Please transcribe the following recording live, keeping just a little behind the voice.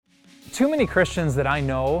Too many Christians that I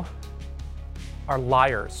know are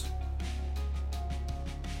liars.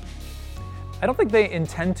 I don't think they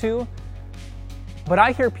intend to, but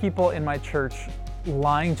I hear people in my church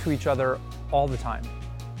lying to each other all the time.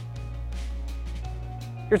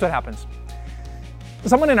 Here's what happens.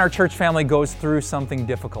 Someone in our church family goes through something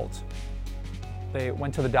difficult. They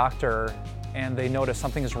went to the doctor and they notice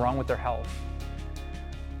something is wrong with their health.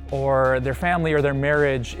 Or their family or their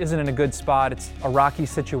marriage isn't in a good spot, it's a rocky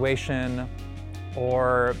situation,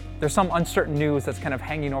 or there's some uncertain news that's kind of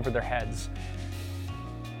hanging over their heads.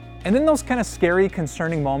 And in those kind of scary,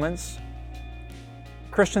 concerning moments,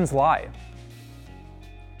 Christians lie.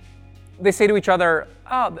 They say to each other,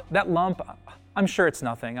 "Oh, that lump, I'm sure it's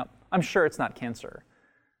nothing. I'm sure it's not cancer."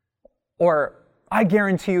 Or, "I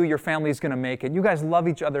guarantee you your family's going to make it. You guys love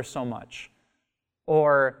each other so much."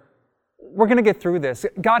 Or, "We're going to get through this.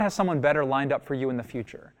 God has someone better lined up for you in the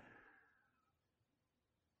future."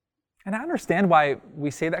 And I understand why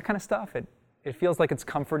we say that kind of stuff. It feels like it's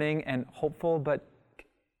comforting and hopeful, but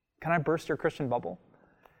can I burst your Christian bubble?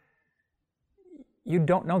 You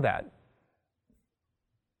don't know that.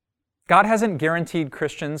 God hasn't guaranteed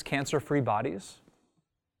Christians cancer-free bodies.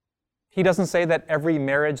 He doesn't say that every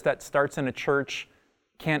marriage that starts in a church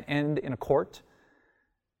can't end in a court.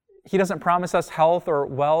 He doesn't promise us health or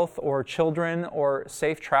wealth or children or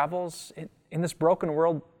safe travels. In this broken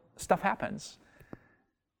world, stuff happens.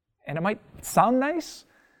 And it might sound nice,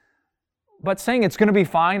 but saying it's going to be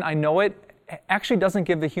fine, I know it, actually doesn't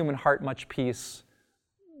give the human heart much peace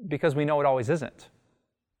because we know it always isn't.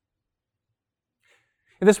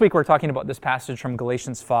 This week we're talking about this passage from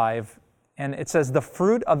Galatians 5, and it says, "The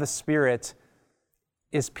fruit of the Spirit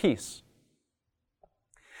is peace."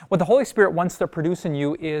 What the Holy Spirit wants to produce in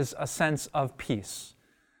you is a sense of peace.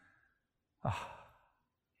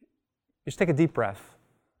 Just take a deep breath,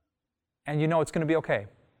 and you know it's going to be okay.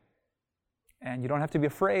 And you don't have to be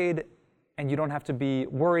afraid, and you don't have to be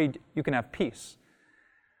worried. You can have peace.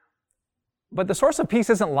 But the source of peace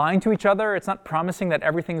isn't lying to each other. It's not promising that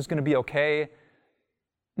everything's going to be okay.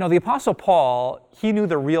 No, the Apostle Paul, he knew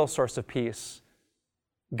the real source of peace,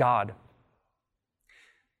 God.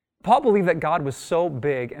 Paul believed that God was so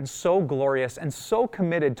big and so glorious and so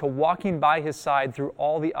committed to walking by his side through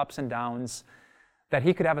all the ups and downs that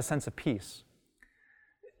he could have a sense of peace.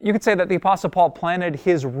 You could say that the Apostle Paul planted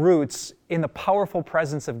his roots in the powerful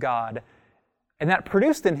presence of God, and that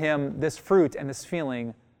produced in him this fruit and this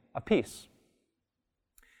feeling of peace.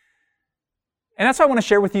 And that's why I want to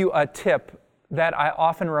share with you a tip that I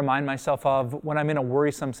often remind myself of when I'm in a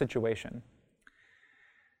worrisome situation.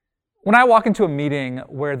 When I walk into a meeting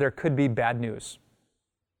where there could be bad news,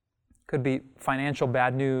 could be financial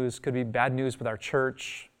bad news, could be bad news with our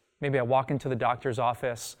church, maybe I walk into the doctor's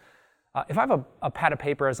office. If I have a pad of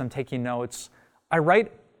paper as I'm taking notes, I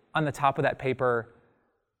write on the top of that paper,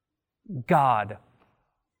 God.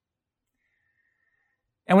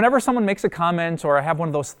 And whenever someone makes a comment or I have one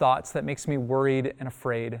of those thoughts that makes me worried and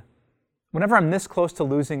afraid, whenever I'm this close to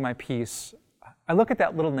losing my peace, I look at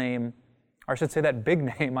that little name, or I should say that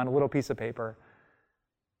big name on a little piece of paper,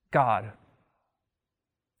 God.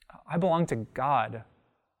 I belong to God.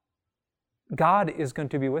 God is going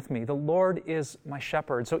to be with me. The Lord is my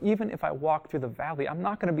shepherd. So even if I walk through the valley, I'm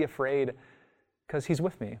not going to be afraid because He's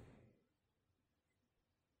with me.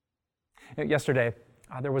 Yesterday,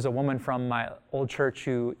 there was a woman from my old church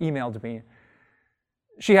who emailed me.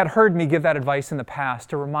 She had heard me give that advice in the past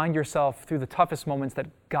to remind yourself through the toughest moments that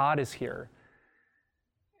God is here.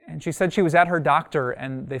 And she said she was at her doctor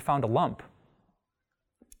and they found a lump.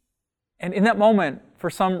 And in that moment, for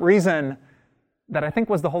some reason that I think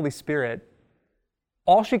was the Holy Spirit,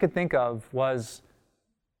 all she could think of was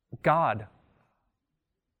God.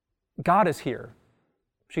 God is here,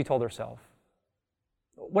 she told herself.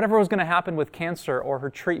 Whatever was going to happen with cancer or her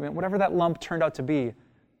treatment, whatever that lump turned out to be,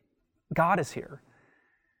 God is here.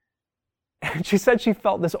 And she said she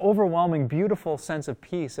felt this overwhelming, beautiful sense of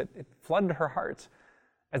peace. It flooded her heart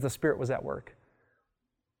as the Spirit was at work.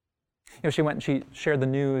 She went and she shared the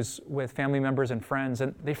news with family members and friends,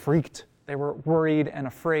 and they freaked. They were worried and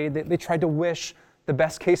afraid. They tried to wish the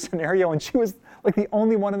best case scenario, and she was like the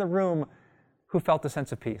only one in the room who felt a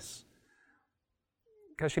sense of peace.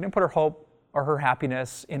 Because she didn't put her hope or her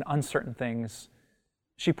happiness in uncertain things.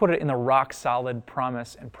 She put it in the rock-solid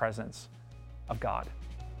promise and presence of God.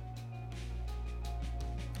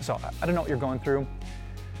 So I don't know what you're going through.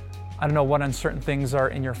 I don't know what uncertain things are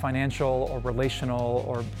in your financial or relational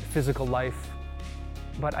or physical life,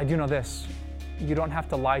 but I do know this. You don't have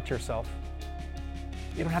to lie to yourself.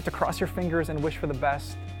 You don't have to cross your fingers and wish for the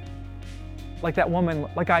best. Like that woman,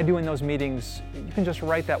 like I do in those meetings, you can just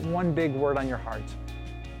write that one big word on your heart.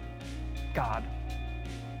 God.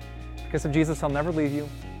 Because of Jesus, He'll never leave you.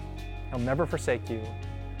 He'll never forsake you.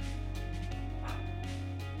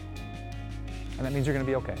 And that means you're going to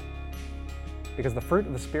be okay. Because the fruit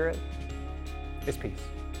of the Spirit is peace.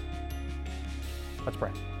 Let's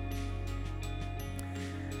pray.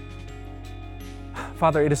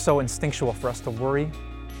 Father, it is so instinctual for us to worry,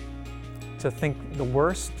 to think the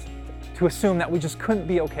worst, to assume that we just couldn't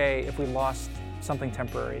be okay if we lost something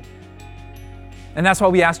temporary. And that's why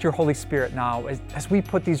we ask your Holy Spirit now, as we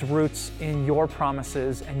put these roots in your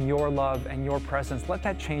promises and your love and your presence, let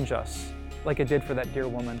that change us like it did for that dear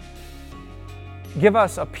woman. Give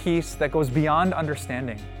us a peace that goes beyond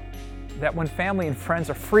understanding, that when family and friends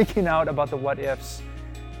are freaking out about the what ifs,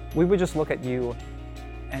 we would just look at you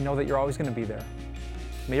and know that you're always going to be there.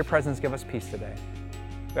 May your presence give us peace today.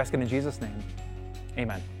 We ask it in Jesus' name.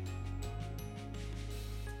 Amen.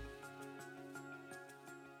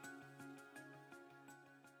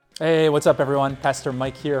 Hey, what's up, everyone? Pastor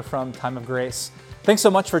Mike here from Time of Grace. Thanks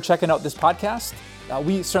so much for checking out this podcast.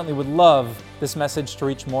 We certainly would love this message to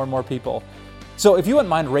reach more and more people. So if you wouldn't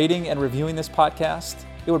mind rating and reviewing this podcast,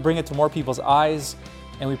 it would bring it to more people's eyes,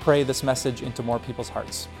 and we pray this message into more people's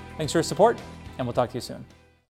hearts. Thanks for your support, and we'll talk to you soon.